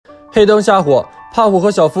黑灯瞎火，胖虎和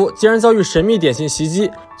小夫竟然遭遇神秘点心袭击，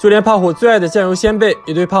就连胖虎最爱的酱油鲜贝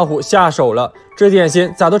也对胖虎下手了。这点心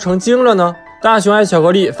咋都成精了呢？大雄爱巧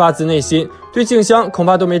克力发自内心，对静香恐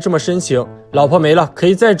怕都没这么深情。老婆没了可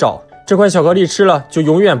以再找，这块巧克力吃了就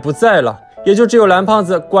永远不在了，也就只有蓝胖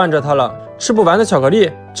子惯着他了。吃不完的巧克力，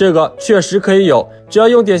这个确实可以有，只要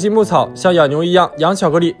用点心牧草像养牛一样养巧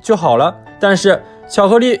克力就好了。但是巧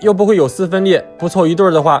克力又不会有丝分裂，不凑一对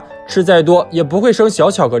的话，吃再多也不会生小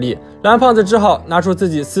巧克力。蓝胖子只好拿出自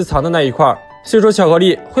己私藏的那一块。虽说巧克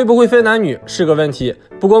力会不会分男女是个问题，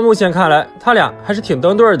不过目前看来他俩还是挺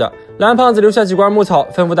登对的。蓝胖子留下几罐牧草，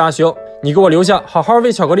吩咐大雄：“你给我留下，好好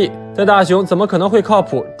喂巧克力。”但大雄怎么可能会靠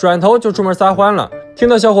谱，转头就出门撒欢了。听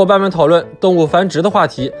到小伙伴们讨论动物繁殖的话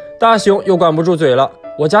题，大雄又管不住嘴了：“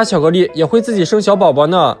我家巧克力也会自己生小宝宝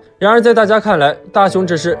呢。”然而在大家看来，大雄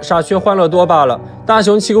只是傻缺欢乐多罢了。大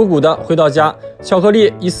雄气鼓鼓的回到家，巧克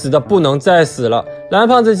力已死的不能再死了。蓝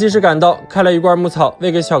胖子及时赶到，开了一罐牧草喂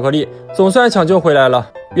给巧克力，总算抢救回来了。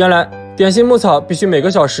原来点心牧草必须每个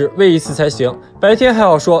小时喂一次才行，白天还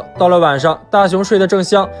好说，到了晚上，大雄睡得正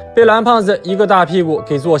香，被蓝胖子一个大屁股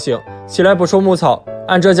给坐醒，起来补充牧草。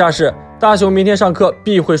按这架势，大雄明天上课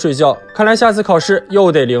必会睡觉，看来下次考试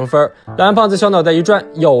又得0分。蓝胖子小脑袋一转，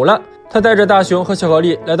有了！他带着大雄和巧克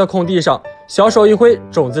力来到空地上，小手一挥，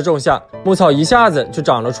种子种下，牧草一下子就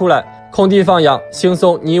长了出来。空地放养，轻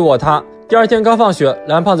松你我他。第二天刚放学，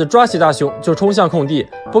蓝胖子抓起大雄就冲向空地，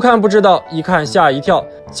不看不知道，一看吓一跳，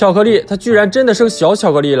巧克力它居然真的生小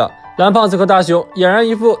巧克力了。蓝胖子和大雄俨然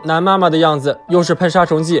一副男妈妈的样子，又是喷杀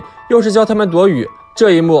虫剂，又是教他们躲雨。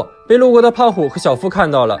这一幕被路过的胖虎和小夫看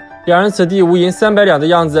到了，两人此地无银300两的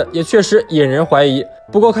样子也确实引人怀疑。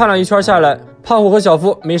不过看了一圈下来，胖虎和小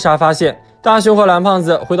夫没啥发现。大雄和蓝胖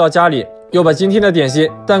子回到家里，又把今天的点心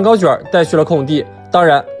蛋糕卷带去了空地。当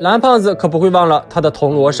然，蓝胖子可不会忘了他的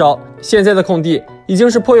铜锣烧。现在的空地已经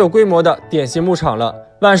是颇有规模的点心牧场了，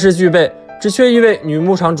万事俱备，只缺一位女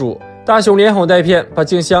牧场主。大雄连哄带骗，把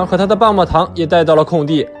静香和他的棒棒糖也带到了空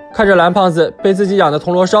地。看着蓝胖子被自己养的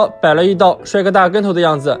铜锣烧摆了一道，摔个大跟头的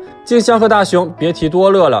样子，静香和大雄别提多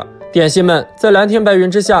乐了。点心们在蓝天白云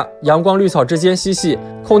之下，阳光绿草之间嬉戏，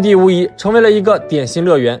空地无疑成为了一个点心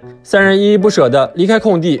乐园。三人依依不舍地离开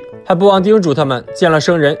空地，还不忘叮嘱他们见了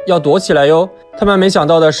生人要躲起来哟。他们没想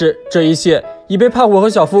到的是，这一切已被胖虎和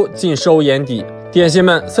小夫尽收眼底。点心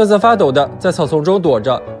们瑟瑟发抖地在草丛中躲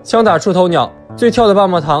着，枪打出头鸟。最跳的棒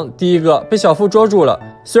棒糖第一个被小夫捉住了，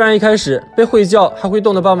虽然一开始被会叫还会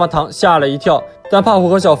动的棒棒糖吓了一跳，但胖虎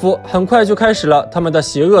和小夫很快就开始了他们的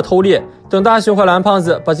邪恶偷猎。等大雄和蓝胖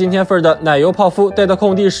子把今天份的奶油泡芙带到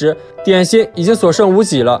空地时，点心已经所剩无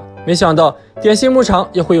几了。没想到点心牧场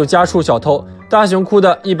也会有家畜小偷，大雄哭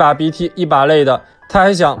得一把鼻涕一把泪的，他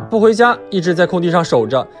还想不回家，一直在空地上守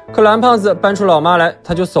着。可蓝胖子搬出老妈来，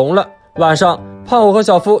他就怂了。晚上，胖虎和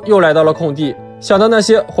小夫又来到了空地，想到那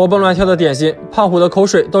些活蹦乱跳的点心，胖虎的口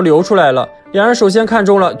水都流出来了。两人首先看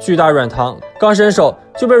中了巨大软糖，刚伸手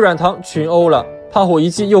就被软糖群殴了。胖虎一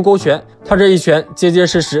记右勾拳，他这一拳结结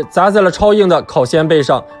实实砸在了超硬的烤鲜贝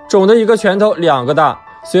上，肿的一个拳头2个大。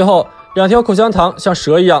随后2条口香糖像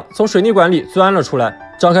蛇一样从水泥管里钻了出来，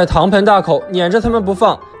张开糖盆大口撵着他们不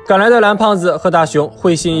放。赶来的蓝胖子和大雄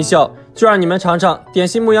会心一笑，就让你们尝尝点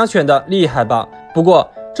心牧羊犬的厉害吧。不过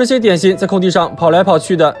这些点心在空地上跑来跑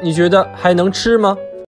去的，你觉得还能吃吗？